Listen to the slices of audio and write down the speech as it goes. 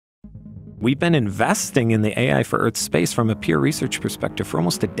We've been investing in the AI for Earth space from a peer research perspective for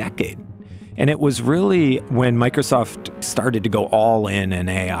almost a decade. And it was really when Microsoft started to go all in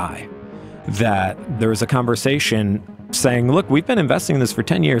AI that there was a conversation saying, look, we've been investing in this for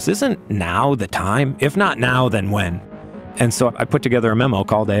 10 years. Isn't now the time? If not now, then when? And so I put together a memo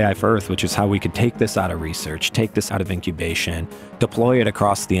called AI for Earth, which is how we could take this out of research, take this out of incubation, deploy it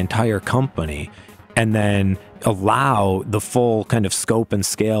across the entire company, and then allow the full kind of scope and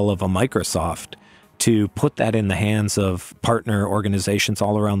scale of a Microsoft to put that in the hands of partner organizations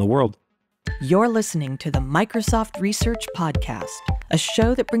all around the world. You're listening to the Microsoft Research Podcast, a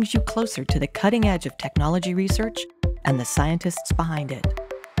show that brings you closer to the cutting edge of technology research and the scientists behind it.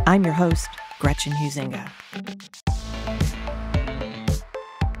 I'm your host, Gretchen Huizinga.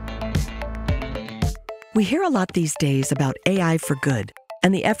 We hear a lot these days about AI for good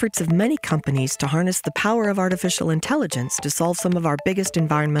and the efforts of many companies to harness the power of artificial intelligence to solve some of our biggest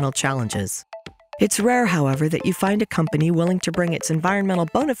environmental challenges. It's rare, however, that you find a company willing to bring its environmental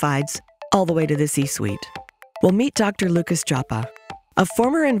bona fides all the way to the C-suite. We'll meet Dr. Lucas Joppa, a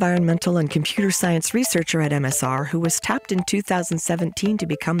former environmental and computer science researcher at MSR who was tapped in 2017 to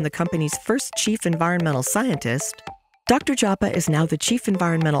become the company's first chief environmental scientist. Dr. Joppa is now the chief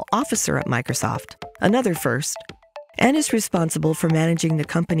environmental officer at Microsoft, another first, and is responsible for managing the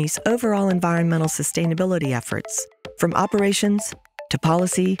company's overall environmental sustainability efforts, from operations to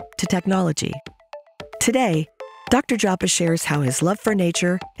policy to technology. Today, Dr. Joppa shares how his love for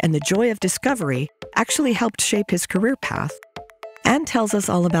nature and the joy of discovery actually helped shape his career path, and tells us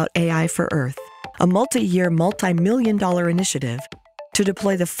all about AI for Earth, a multi-year, multi-million-dollar initiative to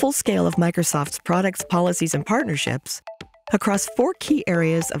deploy the full scale of Microsoft's products, policies, and partnerships across 4 key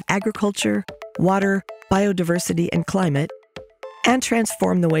areas of agriculture, water, biodiversity, and climate, and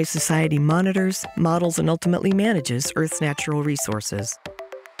transform the way society monitors, models, and ultimately manages Earth's natural resources.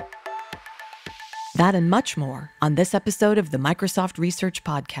 That and much more on this episode of the Microsoft Research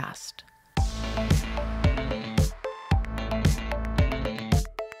Podcast.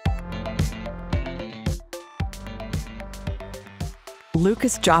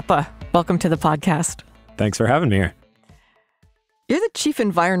 Lucas Joppa, welcome to the podcast. Thanks for having me here. You're the Chief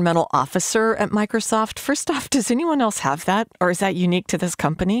Environmental Officer at Microsoft. First off, does anyone else have that, or is that unique to this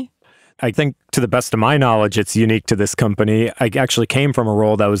company? I think to the best of my knowledge, it's unique to this company. I actually came from a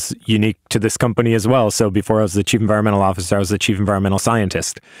role that was unique to this company as well. So before I was the Chief Environmental Officer, I was the Chief Environmental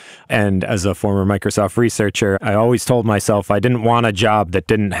Scientist. And as a former Microsoft researcher, I always told myself I didn't want a job that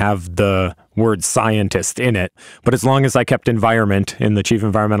didn't have the word scientist in it. But as long as I kept environment in the Chief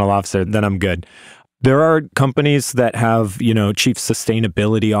Environmental Officer, then I'm good. There are companies that have, chief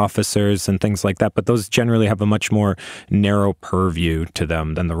sustainability officers and things like that, but those generally have a much more narrow purview to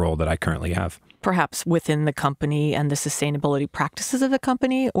them than the role that I currently have. Perhaps within the company and the sustainability practices of the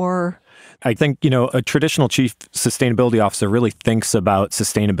company, or? I think, a traditional chief sustainability officer really thinks about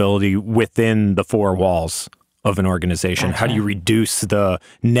sustainability within the 4 walls of an organization. Gotcha. How do you reduce the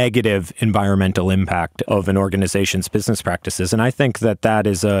negative environmental impact of an organization's business practices? And I think that that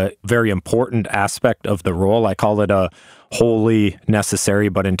is a very important aspect of the role. I call it a wholly necessary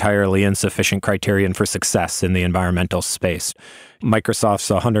but entirely insufficient criterion for success in the environmental space. Microsoft's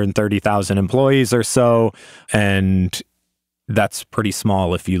 130,000 employees or so, and that's pretty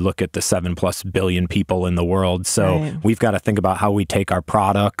small if you look at the 7+ billion people in the world. So right. We've got to think about how we take our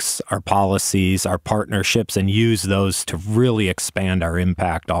products, our policies, our partnerships, and use those to really expand our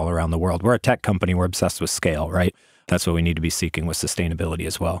impact all around the world. We're a tech company. We're obsessed with scale, right? That's what we need to be seeking with sustainability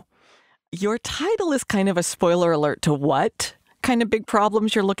as well. Your title is kind of a spoiler alert to what kind of big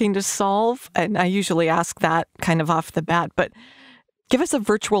problems you're looking to solve. And I usually ask that kind of off the bat, but give us a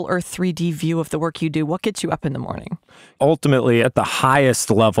virtual Earth 3D view of the work you do. What gets you up in the morning? Ultimately, at the highest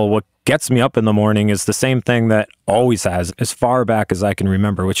level, what gets me up in the morning is the same thing that always has, as far back as I can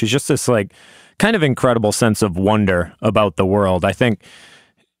remember, which is just this kind of incredible sense of wonder about the world. I think,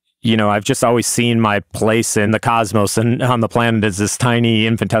 I've just always seen my place in the cosmos and on the planet as this tiny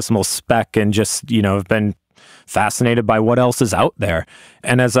infinitesimal speck, and just, have been fascinated by what else is out there.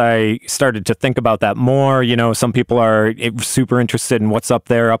 And as I started to think about that more, some people are super interested in what's up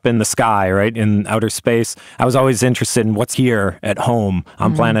there, up in the sky, right, in outer space. I was always interested in what's here at home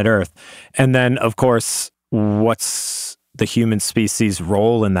on planet Earth. And then, of course, what's the human species'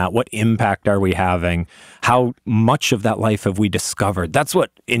 role in that? What impact are we having? How much of that life have we discovered? That's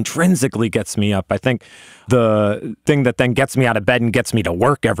what intrinsically gets me up. I think the thing that then gets me out of bed and gets me to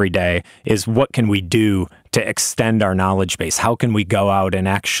work every day is what can we do to extend our knowledge base? How can we go out and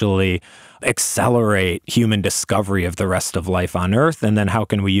actually accelerate human discovery of the rest of life on Earth? And then how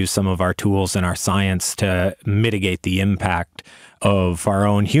can we use some of our tools and our science to mitigate the impact of our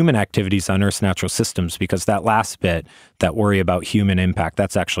own human activities on Earth's natural systems, because that last bit, that worry about human impact,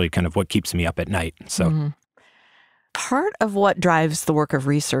 that's actually kind of what keeps me up at night. So part of what drives the work of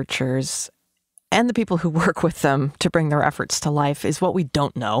researchers and the people who work with them to bring their efforts to life is what we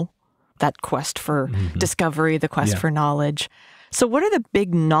don't know, that quest for discovery, the quest for knowledge. So what are the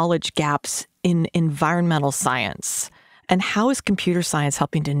big knowledge gaps in environmental science? And how is computer science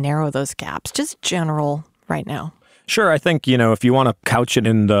helping to narrow those gaps? Just general right now. Sure. I think, if you want to couch it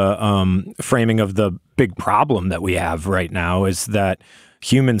in the framing of the big problem that we have right now, is that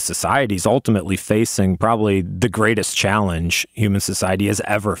human society is ultimately facing probably the greatest challenge human society has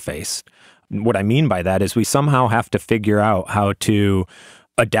ever faced. What I mean by that is we somehow have to figure out how to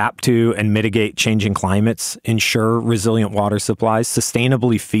adapt to and mitigate changing climates, ensure resilient water supplies,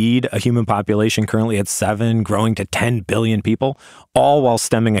 sustainably feed a human population currently at 7, growing to 10 billion people, all while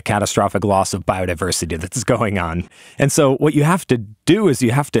stemming a catastrophic loss of biodiversity that's going on. And so what you have to do is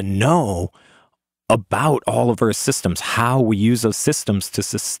you have to know about all of Earth's systems, how we use those systems to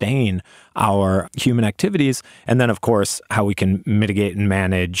sustain our human activities, and then, of course, how we can mitigate and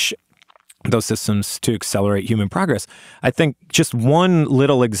manage those systems to accelerate human progress. I think just one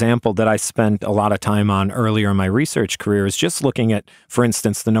little example that I spent a lot of time on earlier in my research career is just looking at, for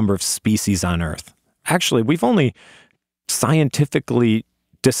instance, the number of species on Earth. Actually, we've only scientifically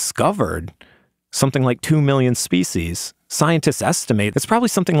discovered something like 2 million species. Scientists estimate it's probably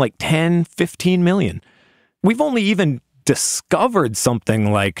something like 10, 15 million. We've only even discovered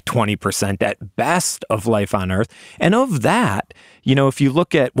something like 20% at best of life on Earth. And of that, if you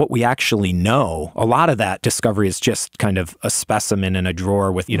look at what we actually know, a lot of that discovery is just kind of a specimen in a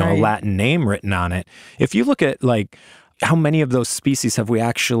drawer with, a Latin name written on it. If you look at how many of those species have we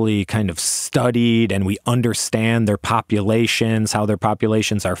actually kind of studied and we understand their populations, how their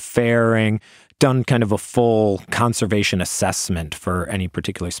populations are faring, done kind of a full conservation assessment for any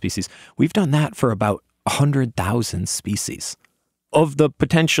particular species. We've done that for about 100,000 species of the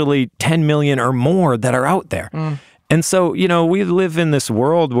potentially 10 million or more that are out there. And so, we live in this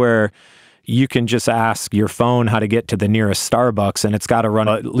world where you can just ask your phone how to get to the nearest Starbucks, and it's got to run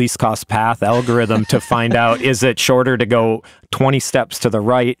a least cost path algorithm to find out, is it shorter to go 20 steps to the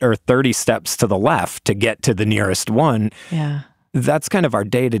right or 30 steps to the left to get to the nearest one? Yeah. That's kind of our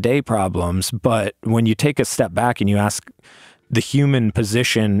day-to-day problems. But when you take a step back and you ask the human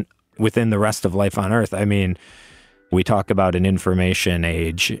position within the rest of life on Earth, I mean, we talk about an information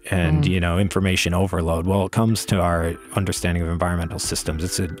age and, information overload. Well, it comes to our understanding of environmental systems.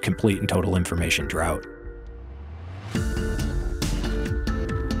 It's a complete and total information drought.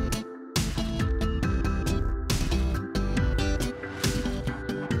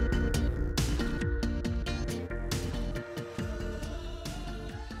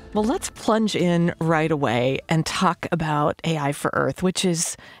 Well, let's plunge in right away and talk about AI for Earth, which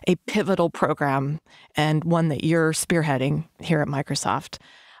is a pivotal program and one that you're spearheading here at Microsoft.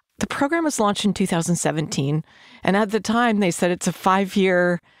 The program was launched in 2017, and at the time they said it's a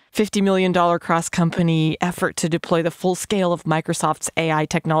 5-year, $50 million cross-company effort to deploy the full scale of Microsoft's AI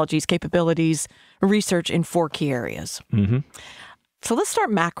technologies, capabilities, research in 4 key areas. So let's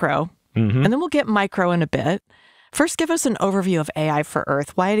start macro, and then we'll get micro in a bit. First, give us an overview of AI for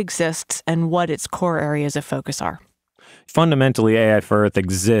Earth, why it exists, and what its core areas of focus are. Fundamentally, AI for Earth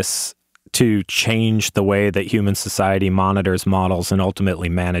exists to change the way that human society monitors, models, and ultimately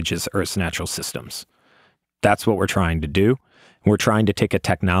manages Earth's natural systems. That's what we're trying to do. We're trying to take a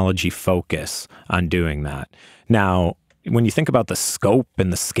technology focus on doing that. Now, when you think about the scope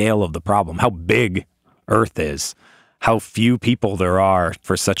and the scale of the problem, how big Earth is, how few people there are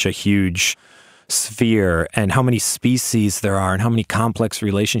for such a huge sphere, and how many species there are and how many complex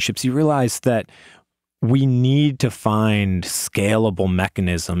relationships, you realize that we need to find scalable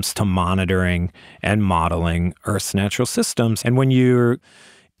mechanisms to monitoring and modeling Earth's natural systems. And when you're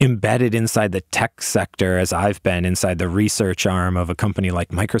embedded inside the tech sector, as I've been inside the research arm of a company like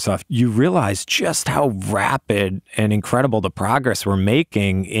Microsoft, you realize just how rapid and incredible the progress we're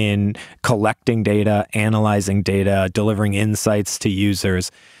making in collecting data, analyzing data, delivering insights to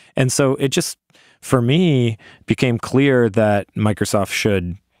users. And so it just, for me, became clear that Microsoft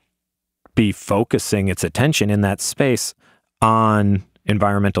should be focusing its attention in that space on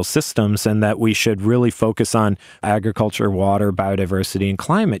environmental systems, and that we should really focus on agriculture, water, biodiversity, and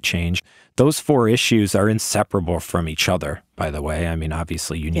climate change. Those 4 issues are inseparable from each other, by the way. I mean,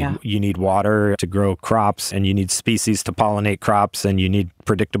 obviously, you need water to grow crops, and you need species to pollinate crops, and you need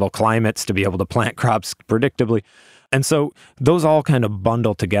predictable climates to be able to plant crops predictably. And so those all kind of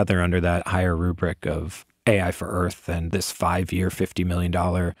bundle together under that higher rubric of AI for Earth and this 5-year, $50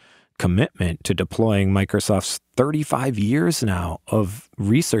 million commitment to deploying Microsoft's 35 years now of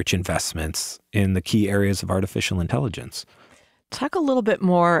research investments in the key areas of artificial intelligence. Talk a little bit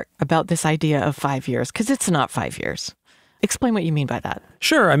more about this idea of 5 years, because it's not 5 years. Explain what you mean by that.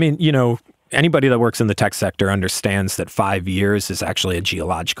 Sure. I mean, anybody that works in the tech sector understands that 5 years is actually a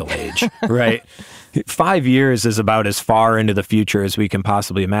geological age, right? 5 years is about as far into the future as we can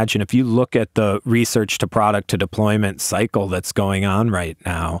possibly imagine. If you look at the research to product to deployment cycle that's going on right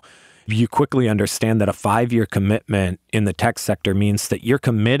now, you quickly understand that a 5-year commitment in the tech sector means that you're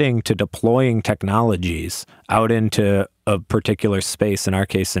committing to deploying technologies out into a particular space, in our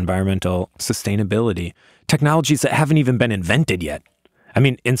case, environmental sustainability, technologies that haven't even been invented yet. I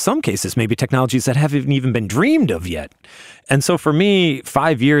mean, in some cases, maybe technologies that haven't even been dreamed of yet. And so for me,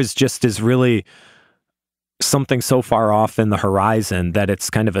 5 years just is really something so far off in the horizon that it's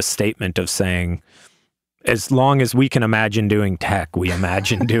kind of a statement of saying, as long as we can imagine doing tech, we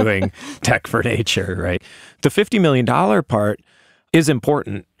imagine doing tech for nature, right? The $50 million part is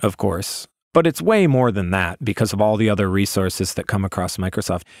important, of course, but it's way more than that because of all the other resources that come across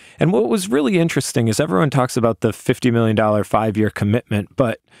Microsoft. And what was really interesting is everyone talks about the $50 million 5-year commitment,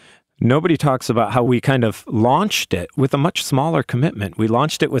 but nobody talks about how we kind of launched it with a much smaller commitment. We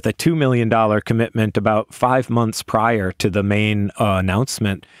launched it with a $2 million commitment about 5 months prior to the main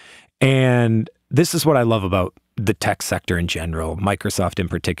announcement. And this is what I love about the tech sector in general, Microsoft in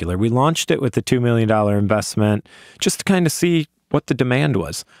particular. We launched it with a $2 million investment just to kind of see what the demand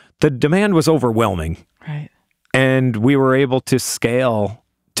was. The demand was overwhelming. Right. And we were able to scale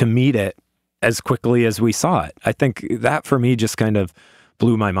to meet it as quickly as we saw it. I think that for me just kind of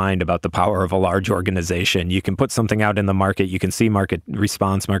blew my mind about the power of a large organization. You can put something out in the market, you can see market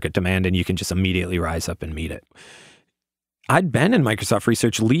response, market demand, and you can just immediately rise up and meet it. I'd been in Microsoft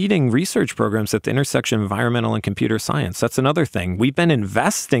Research leading research programs at the intersection of environmental and computer science. That's another thing. We've been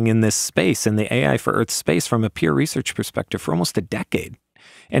investing in this space, in the AI for Earth space, from a peer research perspective for almost a decade.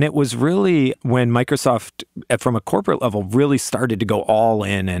 And it was really when Microsoft, from a corporate level, really started to go all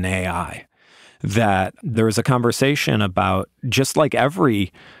in AI, that there was a conversation about, just like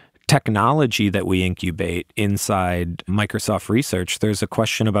every technology that we incubate inside Microsoft Research, there's a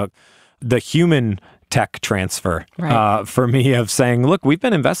question about the human tech transfer, right. For me, of saying, look, we've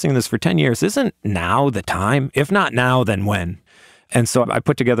been investing in this for 10 years. Isn't now the time? If not now, then when? And so I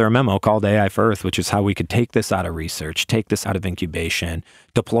put together a memo called AI for Earth, which is how we could take this out of research, take this out of incubation,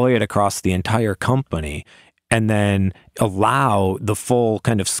 deploy it across the entire company, and then allow the full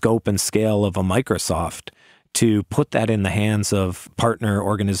kind of scope and scale of a Microsoft to put that in the hands of partner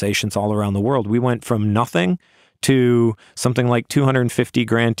organizations all around the world. We went from nothing to something like 250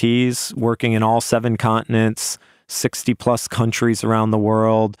 grantees working in all 7 continents, 60 plus countries around the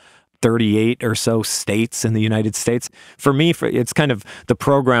world, 38 or so states in the United States. For me, it's kind of the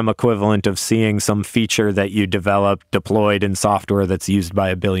program equivalent of seeing some feature that you developed deployed in software that's used by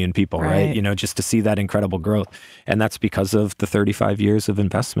 1 billion people, right? Just to see that incredible growth. And that's because of the 35 years of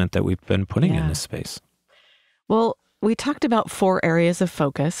investment that we've been putting in this space. Well, we talked about 4 areas of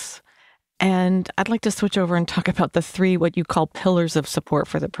focus. And I'd like to switch over and talk about the 3, what you call pillars of support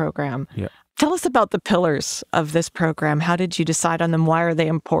for the program. Yeah. Tell us about the pillars of this program. How did you decide on them? Why are they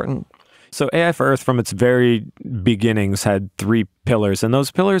important? So AI for Earth, from its very beginnings, had 3 pillars. And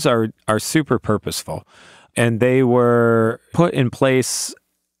those pillars are super purposeful. And they were put in place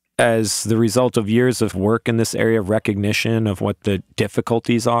as the result of years of work in this area, recognition of what the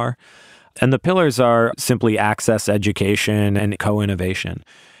difficulties are. And the pillars are simply access, education, and co-innovation.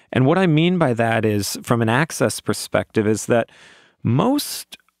 And what I mean by that is, from an access perspective, is that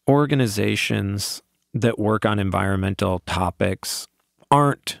most organizations that work on environmental topics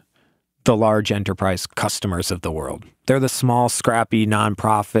aren't the large enterprise customers of the world. They're the small, scrappy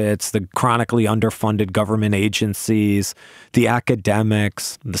nonprofits, the chronically underfunded government agencies, the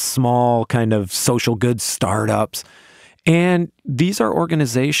academics, the small kind of social goods startups. And these are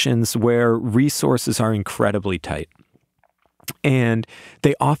organizations where resources are incredibly tight. And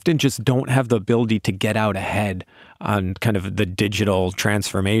they often just don't have the ability to get out ahead on kind of the digital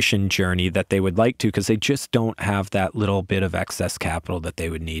transformation journey that they would like to, because they just don't have that little bit of excess capital that they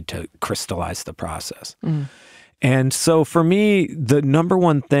would need to crystallize the process. And so for me, the number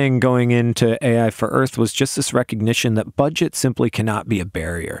one thing going into AI for Earth was just this recognition that budget simply cannot be a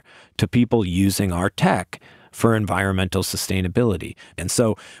barrier to people using our tech for environmental sustainability. And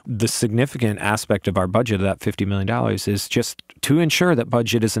so the significant aspect of our budget of that $50 million is just to ensure that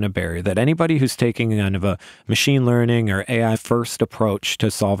budget isn't a barrier, that anybody who's taking kind of a machine learning or AI first approach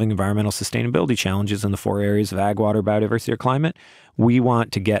to solving environmental sustainability challenges in the 4 areas of ag, water, biodiversity, or climate, we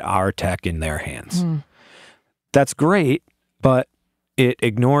want to get our tech in their hands. That's great, but it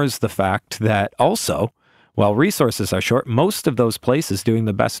ignores the fact that also, while resources are short, most of those places doing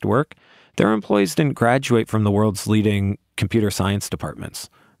the best work, their employees didn't graduate from the world's leading computer science departments.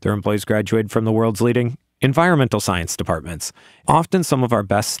 Their employees graduated from the world's leading environmental science departments. Often some of our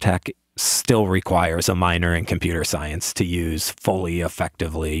best tech still requires a minor in computer science to use fully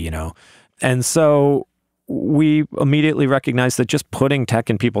effectively, And so we immediately recognize that just putting tech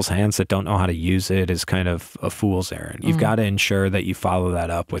in people's hands that don't know how to use it is kind of a fool's errand. You've got to ensure that you follow that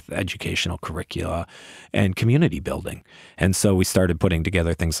up with educational curricula and community building. And so we started putting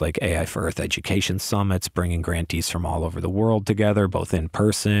together things like AI for Earth education summits, bringing grantees from all over the world together, both in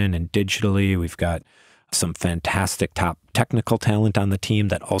person and digitally. We've got some fantastic top technical talent on the team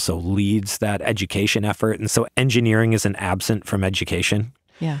that also leads that education effort. And so engineering isn't absent from education.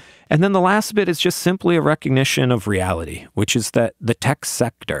 Yeah. And then the last bit is just simply a recognition of reality, which is that the tech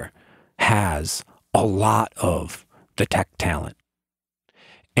sector has a lot of the tech talent.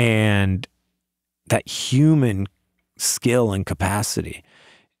 And that human skill and capacity,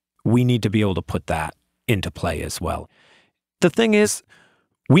 we need to be able to put that into play as well. The thing is,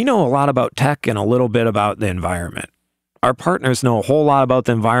 we know a lot about tech and a little bit about the environment. Our partners know a whole lot about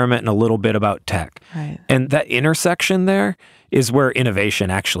the environment and a little bit about tech. Right. And that intersection there is where innovation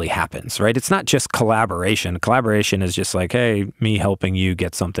actually happens, right? It's not just collaboration. Collaboration is just like, hey, me helping you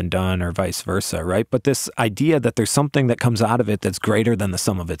get something done or vice versa, right? But this idea that there's something that comes out of it that's greater than the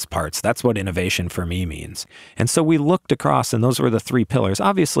sum of its parts, that's what innovation for me means. And so we looked across, and those were the three pillars.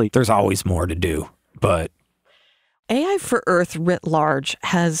 Obviously, there's always more to do, but AI for Earth writ large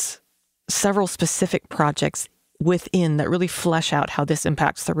has several specific projects within that really flesh out how this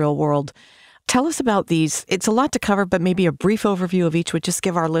impacts the real world. Tell us about these. It's a lot to cover, but maybe a brief overview of each would just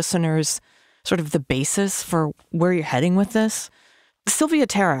give our listeners sort of the basis for where you're heading with this. Sylvia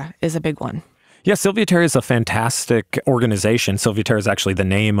Terra is a big one. Yeah, Sylvia Terra is a fantastic organization. Sylvia Terra is actually the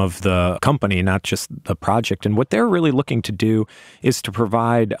name of the company, not just the project. And what they're really looking to do is to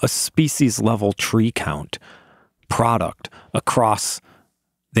provide a species-level tree count product across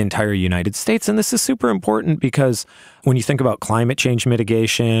the entire United States. And this is super important because when you think about climate change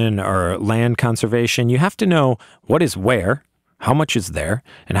mitigation or land conservation, you have to know what is where, how much is there,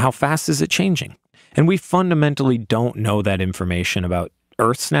 and how fast is it changing. And we fundamentally don't know that information about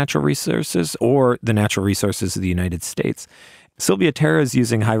Earth's natural resources or the natural resources of the United States. Sylvia Terra is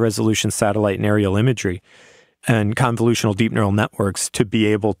using high-resolution satellite and aerial imagery and convolutional deep neural networks to be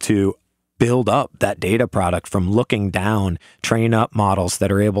able to build up that data product from looking down, train up models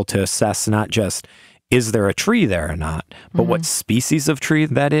that are able to assess not just is there a tree there or not, but what species of tree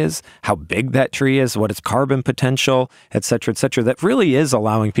that is, how big that tree is, what its carbon potential, et cetera, that really is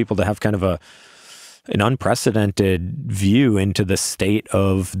allowing people to have kind of an unprecedented view into the state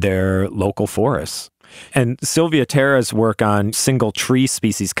of their local forests. And Sylvia Terra's work on single tree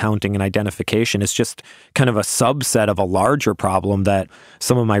species counting and identification is just kind of a subset of a larger problem that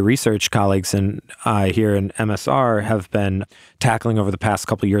some of my research colleagues and I here in MSR have been tackling over the past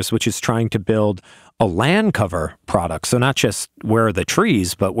couple of years, which is trying to build a land cover product. So not just where are the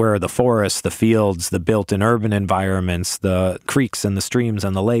trees, but where are the forests, the fields, the built-in urban environments, the creeks and the streams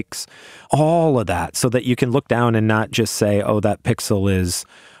and the lakes, all of that, so that you can look down and not just say, oh, that pixel is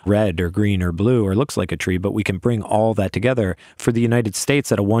red or green or blue or looks like a tree, but we can bring all that together for the United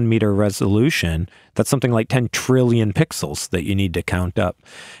States at a 1 meter resolution. That's something like 10 trillion pixels that you need to count up.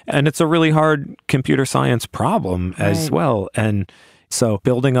 And it's a really hard computer science problem as well. And so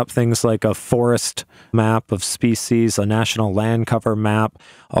building up things like a forest map of species, a national land cover map,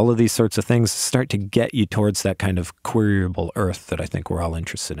 all of these sorts of things start to get you towards that kind of queryable Earth that I think we're all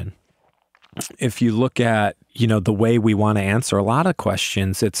interested in. If you look at, the way we want to answer a lot of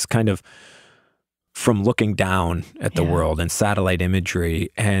questions, it's kind of from looking down at the world and satellite imagery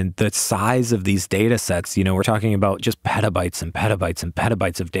and the size of these data sets. We're talking about just petabytes and petabytes and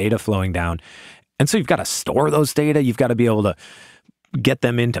petabytes of data flowing down. And so you've got to store those data. You've got to be able to get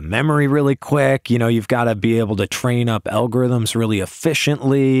them into memory really quick. You've got to be able to train up algorithms really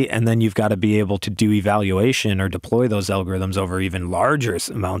efficiently. And then you've got to be able to do evaluation or deploy those algorithms over even larger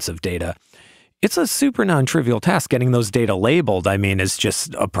amounts of data. It's a super non-trivial task. Getting those data labeled, is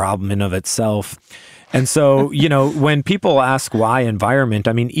just a problem in of itself. And so, when people ask why environment,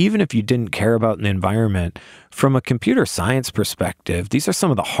 even if you didn't care about the environment, from a computer science perspective, these are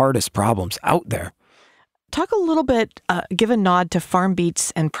some of the hardest problems out there. Talk a little bit, give a nod to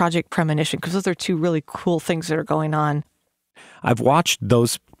FarmBeats and Project Premonition, because those are two really cool things that are going on. I've watched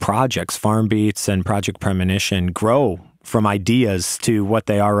those projects, FarmBeats and Project Premonition, grow from ideas to what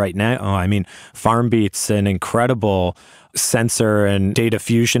they are right now. FarmBeats, an incredible sensor and data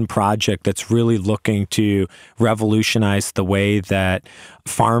fusion project that's really looking to revolutionize the way that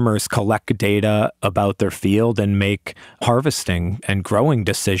farmers collect data about their field and make harvesting and growing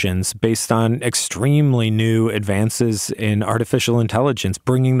decisions based on extremely new advances in artificial intelligence,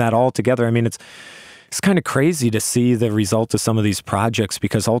 bringing that all together. I mean, it's kind of crazy to see the result of some of these projects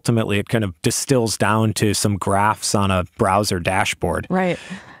because ultimately it kind of distills down to some graphs on a browser dashboard. Right.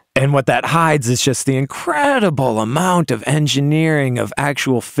 And what that hides is just the incredible amount of engineering of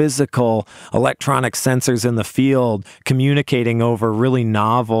actual physical electronic sensors in the field communicating over really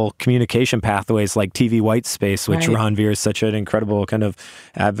novel communication pathways like TV white space, which Ron Veer is such an incredible kind of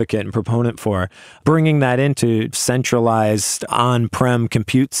advocate and proponent for. Bringing that into centralized on-prem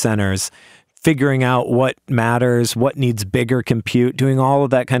compute centers, figuring out what matters, what needs bigger compute, doing all of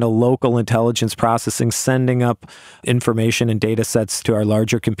that kind of local intelligence processing, sending up information and data sets to our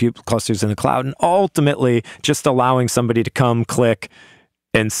larger compute clusters in the cloud, and ultimately just allowing somebody to come, click,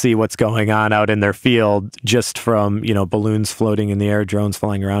 and see what's going on out in their field just from, balloons floating in the air, drones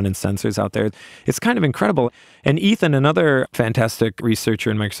flying around, and sensors out there. It's kind of incredible. And Ethan, another fantastic researcher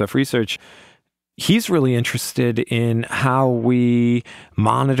in Microsoft Research, he's really interested in how we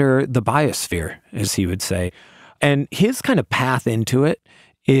monitor the biosphere, as he would say. And his kind of path into it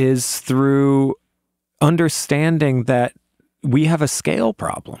is through understanding that we have a scale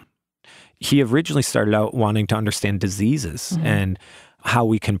problem. He originally started out wanting to understand diseases and how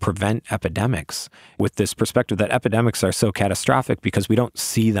we can prevent epidemics with this perspective that epidemics are so catastrophic because we don't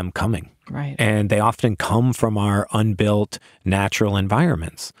see them coming. Right. And they often come from our unbuilt natural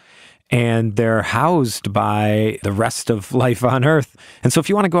environments. And they're housed by the rest of life on Earth. And so if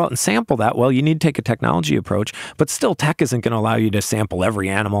you want to go out and sample that, well, you need to take a technology approach, but still tech isn't going to allow you to sample every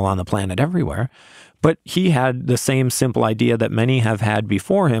animal on the planet everywhere. But he had the same simple idea that many have had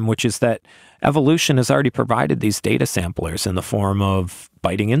before him, which is that evolution has already provided these data samplers in the form of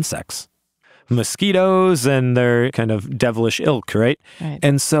biting insects, mosquitoes, and their kind of devilish ilk, right?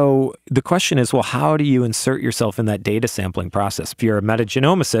 And so the question is, well, how do you insert yourself in that data sampling process? If you're a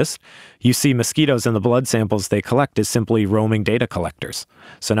metagenomicist, you see mosquitoes in the blood samples they collect as simply roaming data collectors.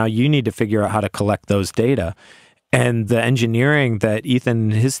 So now you need to figure out how to collect those data. And the engineering that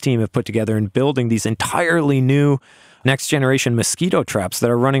Ethan and his team have put together in building these entirely new next generation mosquito traps that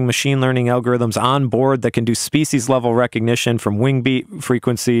are running machine learning algorithms on board that can do species level recognition from wing beat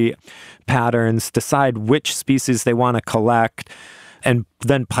frequency patterns, decide which species they want to collect, and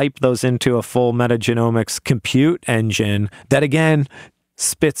then pipe those into a full metagenomics compute engine that again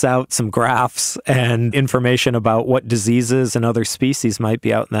spits out some graphs and information about what diseases and other species might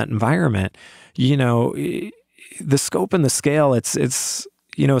be out in that environment. The scope and the scale, it's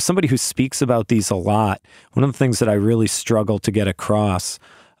somebody who speaks about these a lot, one of the things that I really struggle to get across,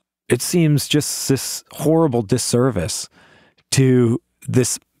 it seems just this horrible disservice to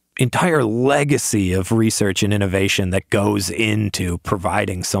this entire legacy of research and innovation that goes into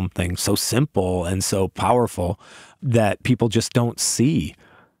providing something so simple and so powerful that people just don't see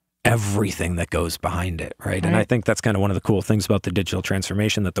everything that goes behind it, right? And I think that's kind of one of the cool things about the digital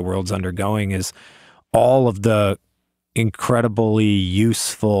transformation that the world's undergoing is all of the incredibly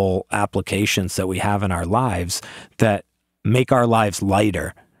useful applications that we have in our lives that make our lives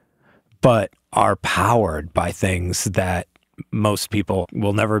lighter, but are powered by things that most people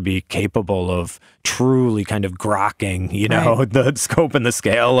will never be capable of truly kind of grokking, the scope and the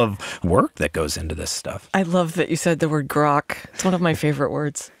scale of work that goes into this stuff. I love that you said the word grok. It's one of my favorite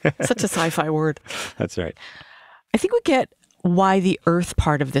words. Such a sci-fi word. That's right. I think we get why the Earth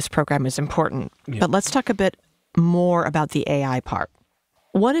part of this program is important, but let's talk a bit more about the AI part.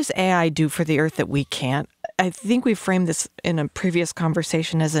 What does AI do for the Earth that we can't? I think we framed this in a previous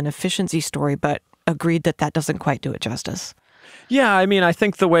conversation as an efficiency story, but agreed that that doesn't quite do it justice. Yeah, I mean, I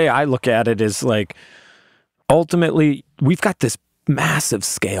think the way I look at it is like, ultimately, we've got this massive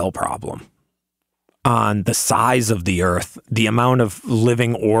scale problem on the size of the Earth, the amount of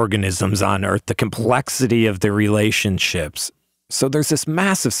living organisms on Earth, the complexity of the relationships. So there's this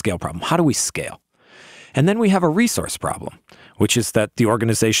massive scale problem. How do we scale? And then we have a resource problem, which is that the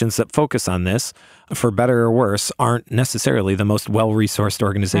organizations that focus on this, for better or worse, aren't necessarily the most well-resourced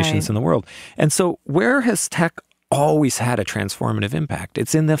organizations in the world. And so where has tech always had a transformative impact?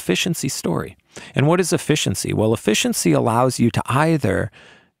 It's in the efficiency story. And what is efficiency? Well, efficiency allows you to either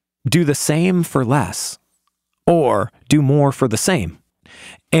do the same for less or do more for the same.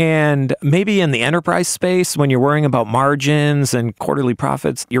 And maybe in the enterprise space, when you're worrying about margins and quarterly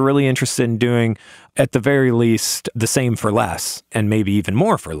profits, you're really interested in doing, at the very least, the same for less and maybe even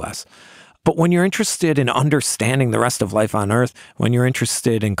more for less. But when you're interested in understanding the rest of life on Earth, when you're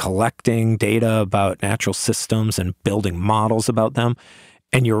interested in collecting data about natural systems and building models about them,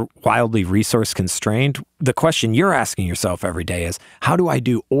 and you're wildly resource constrained, the question you're asking yourself every day is, how do I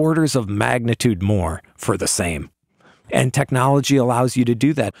do orders of magnitude more for the same? And technology allows you to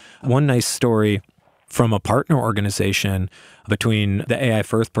do that. One nice story from a partner organization between the AI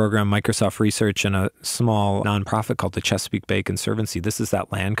for Earth program, Microsoft Research, and a small nonprofit called the Chesapeake Bay Conservancy. This is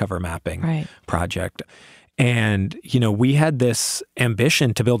that land cover mapping project. And, we had this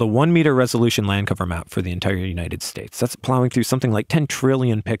ambition to build a 1-meter resolution land cover map for the entire United States. That's plowing through something like 10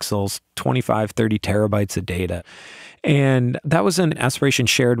 trillion pixels, 25, 30 terabytes of data. And that was an aspiration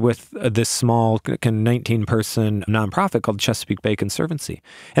shared with this small 19-person nonprofit called Chesapeake Bay Conservancy.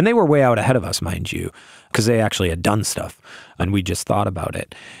 And they were way out ahead of us, mind you, because they actually had done stuff and we just thought about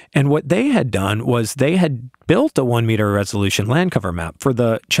it. And what they had done was they had built a 1-meter resolution land cover map for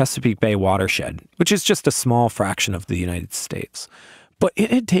the Chesapeake Bay watershed, which is just a small fraction of the United States. But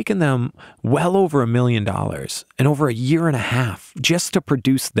it had taken them well over $1 million and over a year and a half just to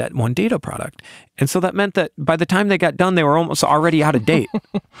produce that one data product. And so that meant that by the time they got done, they were almost already out of date,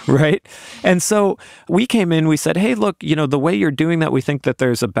 right? And so we came in, we said, hey, look, the way you're doing that, we think that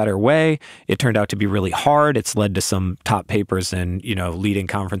there's a better way. It turned out to be really hard. It's led to some top papers in, leading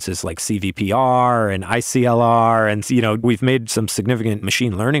conferences like CVPR and ICLR. And, we've made some significant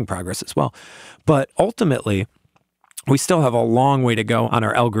machine learning progress as well. But ultimately, we still have a long way to go on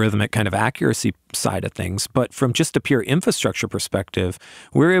our algorithmic kind of accuracy side of things. But from just a pure infrastructure perspective,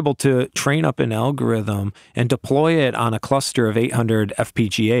 we're able to train up an algorithm and deploy it on a cluster of 800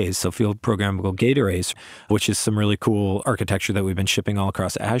 FPGAs, so field programmable gate arrays, which is some really cool architecture that we've been shipping all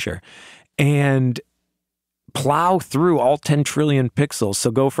across Azure. And plow through all 10 trillion pixels. So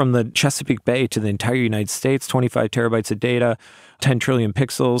go from the Chesapeake Bay to the entire United States, 25 terabytes of data, 10 trillion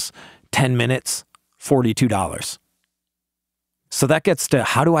pixels, 10 minutes, $42. So that gets to,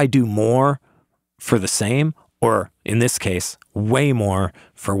 how do I do more for the same? Or in this case, way more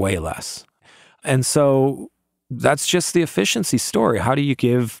for way less. And so that's just the efficiency story. How do you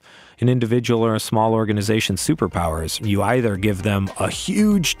give an individual or a small organization superpowers? You either give them a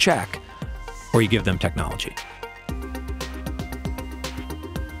huge check or you give them technology.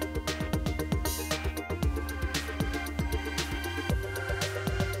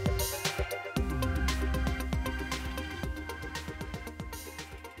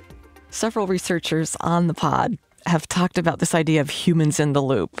 Several researchers on the pod have talked about this idea of humans in the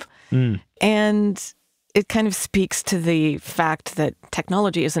loop. And it kind of speaks to the fact that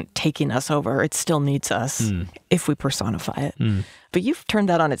technology isn't taking us over. It still needs us if we personify it. But you've turned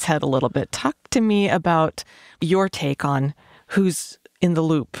that on its head a little bit. Talk to me about your take on who's in the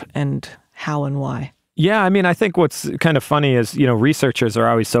loop and how and why. Yeah, I think what's kind of funny is, researchers are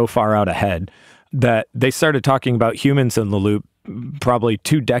always so far out ahead that they started talking about humans in the loop probably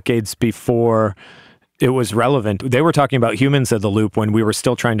 2 decades before it was relevant. They were talking about humans in the loop when we were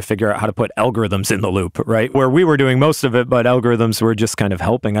still trying to figure out how to put algorithms in the loop, right? Where we were doing most of it, but algorithms were just kind of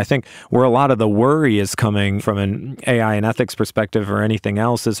helping. I think where a lot of the worry is coming from an AI and ethics perspective or anything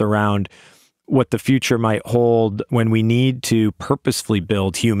else is around what the future might hold when we need to purposefully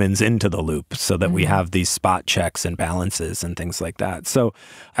build humans into the loop so that we have these spot checks and balances and things like that. So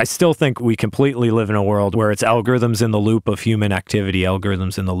I still think we completely live in a world where it's algorithms in the loop of human activity,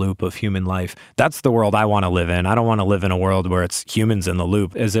 algorithms in the loop of human life. That's the world I want to live in. I don't want to live in a world where it's humans in the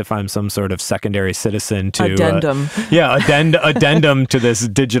loop as if I'm some sort of secondary citizen to addendum. Addendum to this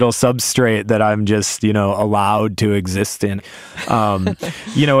digital substrate that I'm just, allowed to exist in.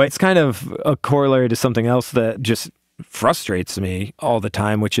 It's kind of a corollary to something else that just frustrates me all the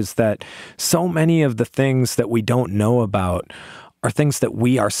time, which is that so many of the things that we don't know about are things that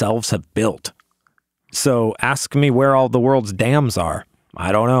we ourselves have built. So ask me where all the world's dams are.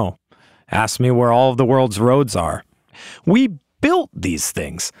 I don't know. Ask me where all of the world's roads are. We built these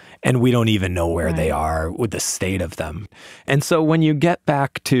things and we don't even know where they are with the state of them. And so when you get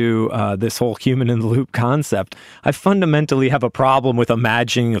back to this whole human in the loop concept, I fundamentally have a problem with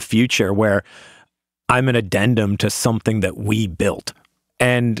imagining a future where I'm an addendum to something that we built.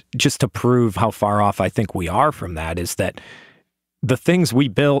 And just to prove how far off I think we are from that is that the things we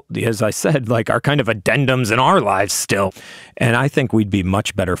built, as I said, are kind of addendums in our lives still. And I think we'd be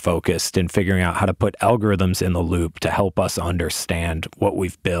much better focused in figuring out how to put algorithms in the loop to help us understand what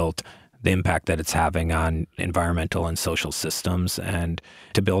we've built, the impact that it's having on environmental and social systems, and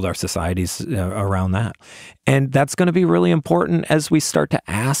to build our societies around that. And that's going to be really important as we start to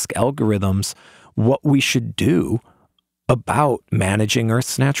ask algorithms what we should do about managing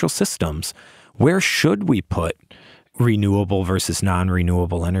Earth's natural systems. Where should we put renewable versus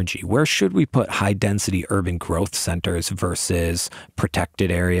non-renewable energy? Where should we put high-density urban growth centers versus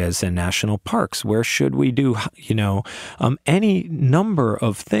protected areas and national parks? Where should we do, any number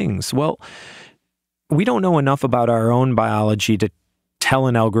of things? Well, we don't know enough about our own biology to tell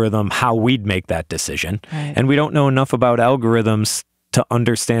an algorithm how we'd make that decision. Right. And we don't know enough about algorithms to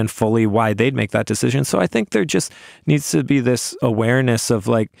understand fully why they'd make that decision. So I think there just needs to be this awareness of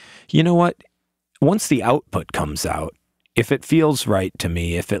like, you know what? Once the output comes out, if it feels right to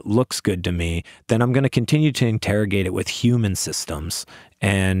me, if it looks good to me, then I'm going to continue to interrogate it with human systems.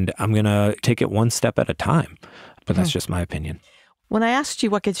 And I'm going to take it one step at a time. But that's just my opinion. When I asked you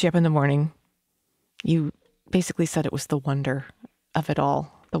what gets you up in the morning, you basically said it was the wonder of it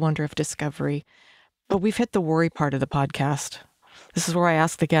all, the wonder of discovery. But we've hit the worry part of the podcast. This is where I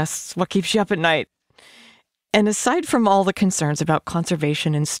ask the guests, what keeps you up at night? And aside from all the concerns about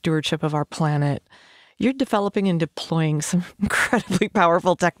conservation and stewardship of our planet, you're developing and deploying some incredibly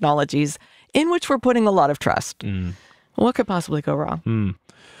powerful technologies in which we're putting a lot of trust. What could possibly go wrong?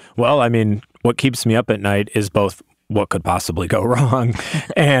 Well, I mean, what keeps me up at night is both what could possibly go wrong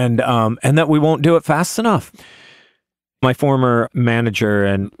and that we won't do it fast enough. My former manager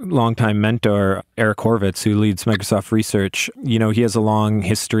and longtime mentor, Eric Horvitz, who leads Microsoft Research, he has a long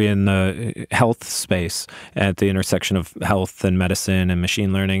history in the health space at the intersection of health and medicine and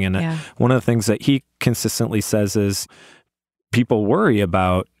machine learning. And one of the things that he consistently says is people worry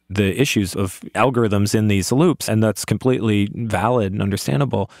about the issues of algorithms in these loops, and that's completely valid and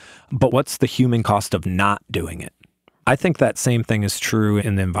understandable. But what's the human cost of not doing it? I think that same thing is true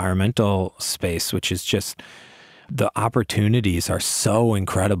in the environmental space, which is just the opportunities are so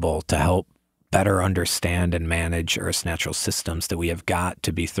incredible to help better understand and manage Earth's natural systems that we have got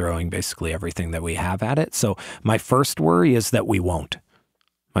to be throwing basically everything that we have at it. So my first worry is that we won't.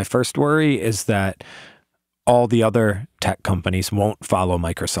 My first worry is that all the other tech companies won't follow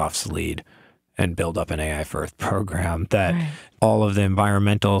Microsoft's lead and build up an AI for Earth program, that all of the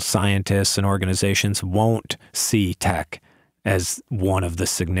environmental scientists and organizations won't see tech as one of the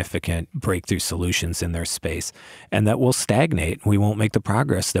significant breakthrough solutions in their space, and that we'll stagnate. We won't make the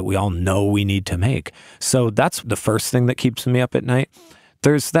progress that we all know we need to make. So that's the first thing that keeps me up at night.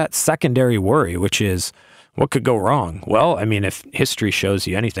 There's that secondary worry, which is, what could go wrong? Well, I mean, if history shows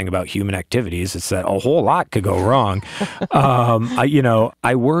you anything about human activities, it's that a whole lot could go wrong.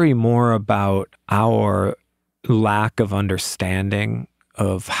 I worry more about our lack of understanding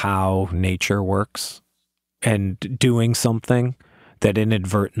of how nature works, and doing something that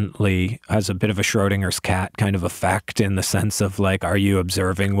inadvertently has a bit of a Schrodinger's cat kind of effect, in the sense of like, are you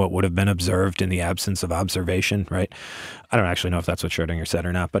observing what would have been observed in the absence of observation, right? I don't actually know if that's what Schrodinger said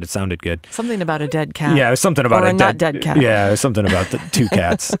or not, but it sounded good. Something about a dead cat. Yeah, something about a not dead cat. Yeah, something about the two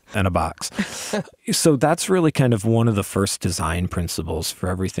cats and a box. So that's really kind of one of the first design principles for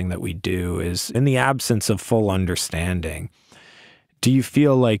everything that we do is, in the absence of full understanding, do you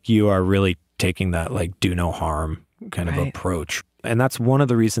feel like you are really taking that like do no harm kind of approach? And that's one of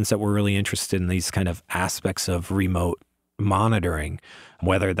the reasons that we're really interested in these kind of aspects of remote monitoring,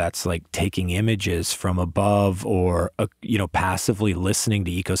 whether that's like taking images from above or, passively listening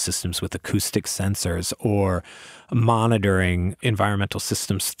to ecosystems with acoustic sensors, or monitoring environmental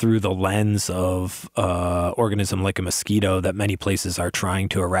systems through the lens of organism like a mosquito that many places are trying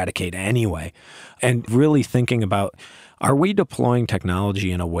to eradicate anyway. And really thinking about, are we deploying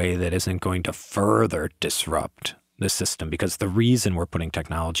technology in a way that isn't going to further disrupt the system? Because the reason we're putting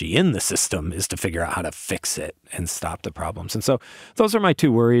technology in the system is to figure out how to fix it and stop the problems. And so those are my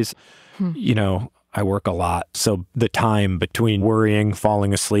two worries. I work a lot. So the time between worrying,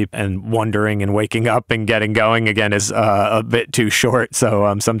 falling asleep, and wondering and waking up and getting going again is a bit too short.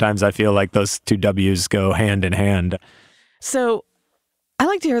 So sometimes I feel like those two W's go hand in hand. So I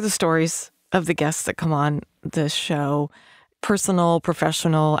like to hear the stories of the guests that come on this show, personal,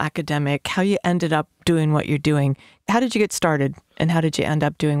 professional, academic, how you ended up doing what you're doing. How did you get started, and how did you end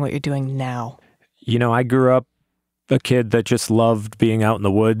up doing what you're doing now? I grew up a kid that just loved being out in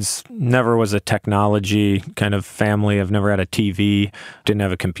the woods, never was a technology kind of family. I've never had a TV, didn't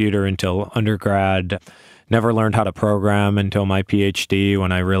have a computer until undergrad, never learned how to program until my PhD,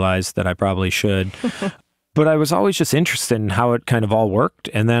 when I realized that I probably should. But I was always just interested in how it kind of all worked.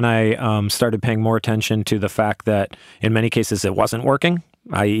 And then I started paying more attention to the fact that in many cases it wasn't working,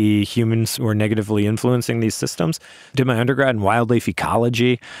 i.e. humans were negatively influencing these systems. Did my undergrad in wildlife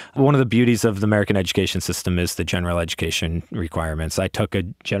ecology. One of the beauties of the American education system is the general education requirements. I took a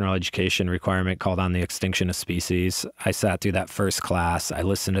general education requirement called On the Extinction of Species. I sat through that first class. I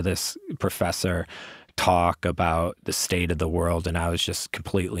listened to this professor talk about the state of the world, and I was just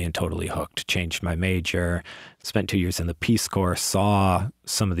completely and totally hooked. Changed my major, spent 2 years in the Peace Corps, saw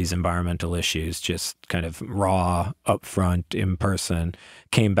some of these environmental issues just kind of raw, upfront, in person,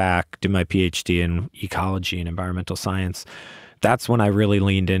 came back, did my PhD in ecology and environmental science. That's when I really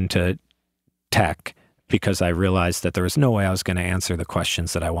leaned into tech, because I realized that there was no way I was going to answer the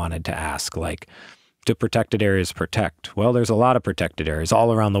questions that I wanted to ask, like, do protected areas protect? Well, there's a lot of protected areas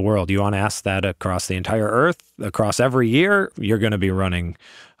all around the world. You want to ask that across the entire Earth, across every year, you're going to be running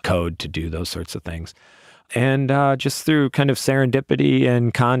code to do those sorts of things. And just through kind of serendipity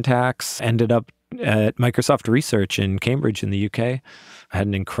and contacts, ended up at Microsoft Research in Cambridge in the UK. I had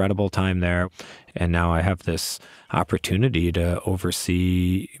an incredible time there. And now I have this opportunity to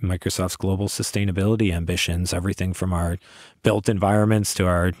oversee Microsoft's global sustainability ambitions, everything from our built environments to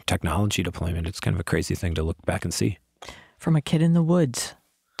our technology deployment. It's kind of a crazy thing to look back and see. From a kid in the woods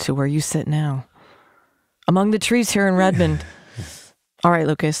to where you sit now, among the trees here in Redmond. All right,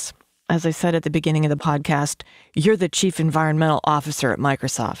 Lucas, as I said at the beginning of the podcast, you're the Chief Environmental Officer at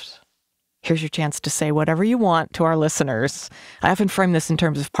Microsoft. Here's your chance to say whatever you want to our listeners. I often frame this in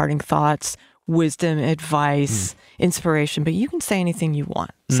terms of parting thoughts, wisdom, advice, inspiration, but you can say anything you want.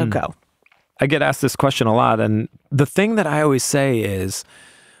 So go. I get asked this question a lot. And the thing that I always say is,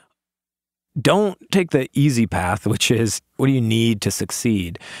 don't take the easy path, which is, what do you need to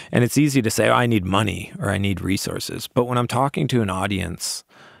succeed? And it's easy to say, oh, I need money or I need resources. But when I'm talking to an audience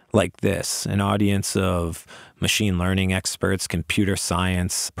like this, an audience of machine learning experts, computer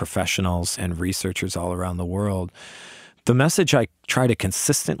science professionals, and researchers all around the world, the message I try to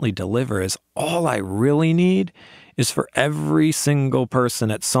consistently deliver is, all I really need is for every single person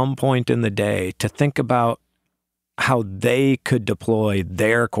at some point in the day to think about how they could deploy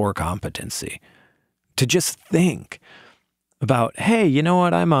their core competency. To just think about, hey, you know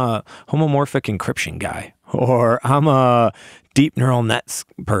what? I'm a homomorphic encryption guy, or I'm a deep neural nets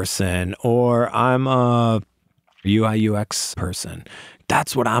person, or I'm a UI UX person.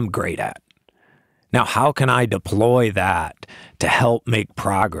 That's what I'm great at. Now, how can I deploy that to help make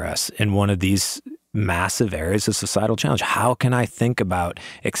progress in one of these massive areas of societal challenge? How can I think about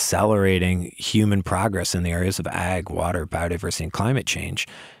accelerating human progress in the areas of ag, water, biodiversity, and climate change?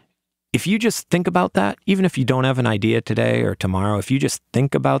 If you just think about that, even if you don't have an idea today or tomorrow, if you just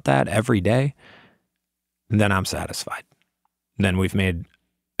think about that every day, then I'm satisfied. Then we've made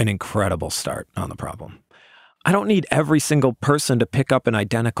an incredible start on the problem. I don't need every single person to pick up an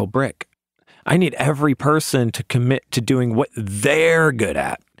identical brick. I need every person to commit to doing what they're good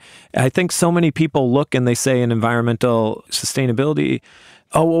at. I think so many people look and they say in environmental sustainability,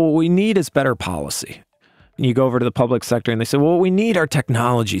 oh, well, what we need is better policy. And you go over to the public sector and they say, well, what we need are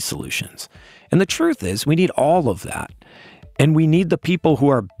technology solutions. And the truth is, we need all of that. And we need the people who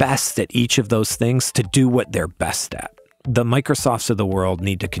are best at each of those things to do what they're best at. The Microsofts of the world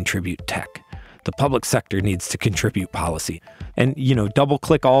need to contribute tech. The public sector needs to contribute policy. And, double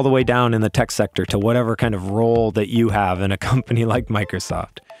click all the way down in the tech sector to whatever kind of role that you have in a company like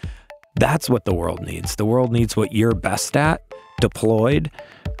Microsoft. That's what the world needs. The world needs what you're best at, deployed,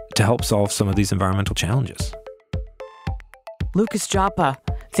 to help solve some of these environmental challenges. Lucas Joppa,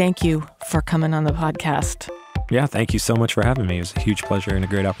 thank you for coming on the podcast. Yeah, thank you so much for having me. It was a huge pleasure and a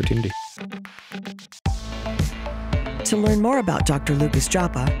great opportunity. To learn more about Dr. Lucas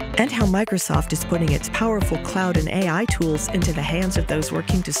Joppa and how Microsoft is putting its powerful cloud and AI tools into the hands of those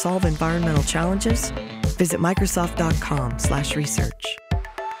working to solve environmental challenges, visit Microsoft.com/research.